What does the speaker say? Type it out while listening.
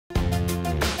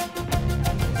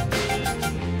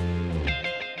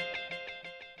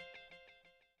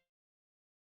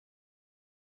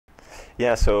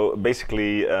Yeah, so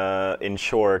basically, in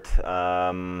short,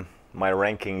 my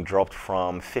ranking dropped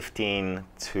from 15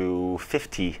 to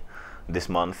 50 this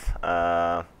month.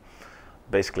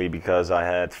 Basically because I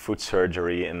had foot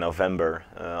surgery in November.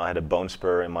 I had a bone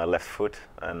spur in my left foot,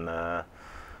 and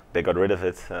they got rid of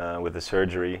it with the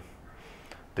surgery.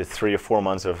 Did 3 or 4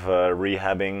 months of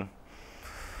rehabbing,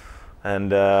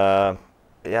 and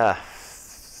yeah,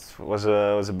 it was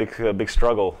a big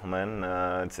struggle, man.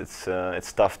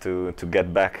 It's tough to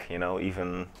get back, you know,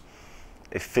 even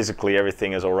if physically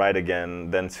everything is all right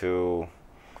again, then to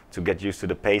get used to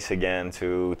the pace again,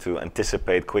 to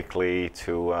anticipate quickly,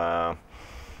 to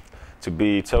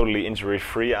be totally injury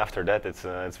free after that.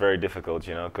 It's very difficult,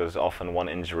 you know, because often one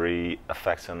injury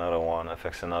affects another one,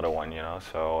 you know.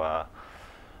 So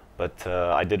but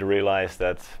I did realize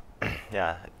that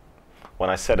yeah,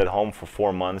 when I sat at home for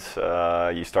 4 months,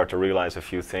 you start to realize a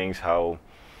few things, how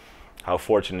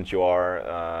fortunate you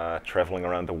are, traveling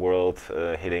around the world,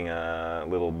 hitting a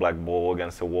little black ball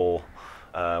against the wall,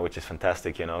 which is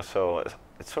fantastic, you know. So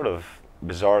it's sort of,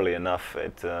 bizarrely enough,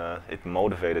 it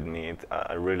motivated me.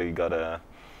 I really got a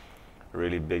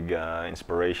really big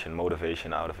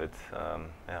motivation out of it.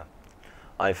 Yeah,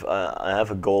 I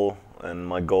have a goal, and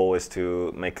my goal is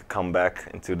to make a comeback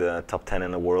into the top 10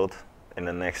 in the world in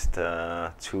the next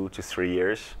 2 to 3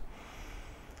 years.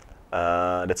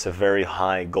 That's a very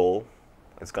high goal.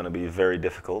 It's going to be very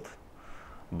difficult,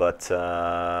 but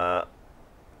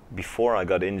before I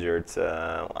got injured,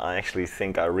 I actually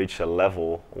think I reached a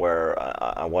level where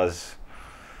I was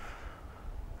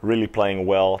really playing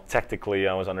well. Tactically,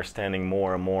 I was understanding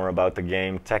more and more about the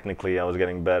game. Technically, I was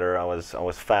getting better. I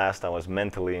was fast. I was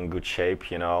mentally in good shape,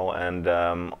 you know. And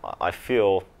I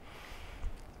feel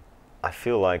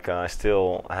like I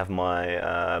still have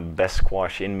my best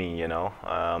squash in me, you know.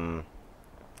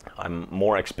 I'm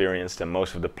more experienced than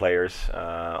most of the players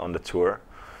on the tour.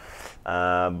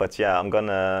 But yeah, I'm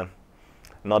gonna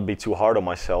not be too hard on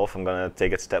myself. I'm gonna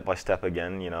take it step by step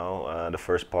again, you know. The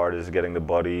first part is getting the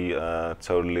body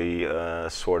totally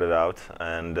sorted out,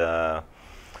 and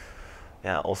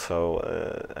yeah, also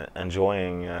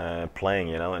enjoying playing,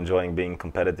 you know, enjoying being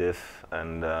competitive,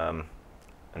 and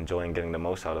enjoying getting the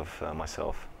most out of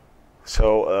myself.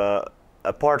 So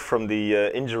apart from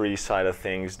the injury side of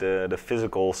things, the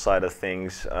physical side of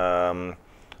things,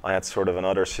 I had sort of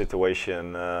another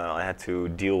situation I had to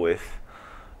deal with,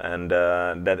 and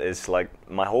that is, like,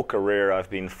 my whole career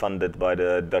I've been funded by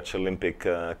the Dutch Olympic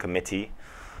Committee,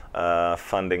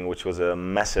 funding which was a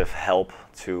massive help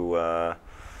to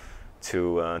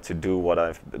do what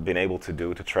I've been able to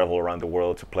do, to travel around the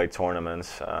world, to play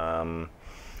tournaments.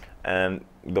 And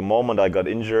the moment I got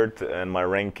injured and my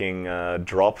ranking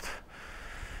dropped,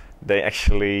 they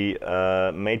actually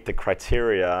made the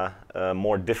criteria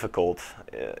more difficult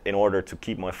in order to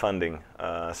keep my funding.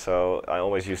 So I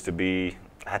always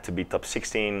had to be top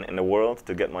 16 in the world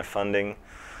to get my funding,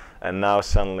 and now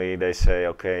suddenly they say,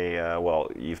 okay, well,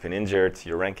 you've been injured,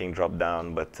 your ranking dropped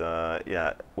down, but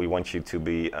yeah, we want you to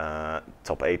be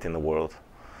top 8 in the world.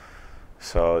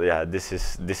 So yeah, this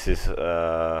is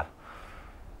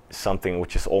something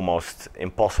which is almost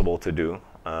impossible to do.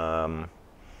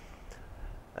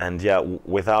 And yeah,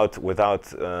 without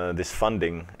this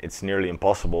funding, it's nearly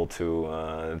impossible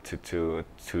to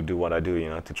do what I do, you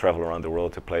know, to travel around the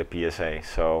world to play PSA.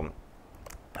 So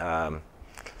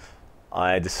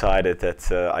I decided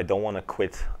that I don't want to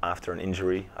quit after an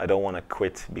injury. I don't want to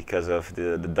quit because of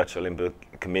the Dutch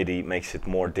Olympic Committee makes it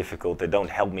more difficult. They don't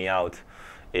help me out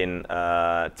in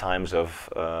times of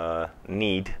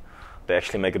need. They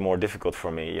actually make it more difficult for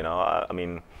me, you know. I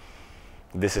mean,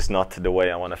 this is not the way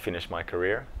I want to finish my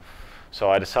career. So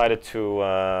I decided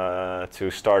to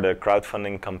start a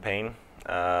crowdfunding campaign,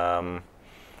 and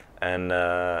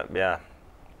yeah,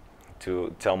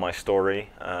 to tell my story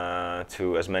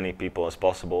to as many people as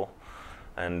possible,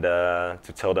 and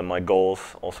to tell them my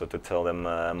goals, also to tell them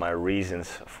my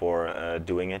reasons for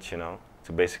doing it, you know,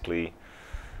 to basically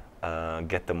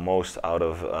get the most out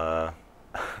of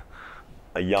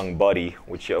a young body,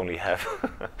 which you only have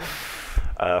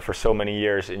for so many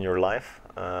years in your life,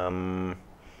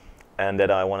 and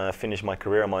that I want to finish my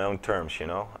career on my own terms, you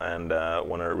know, and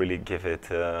want to really give it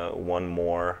one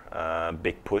more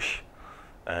big push.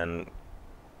 And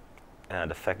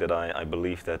the fact that I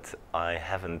believe that I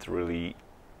haven't really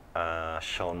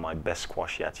shown my best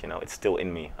squash yet, you know, it's still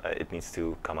in me. It needs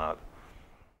to come out.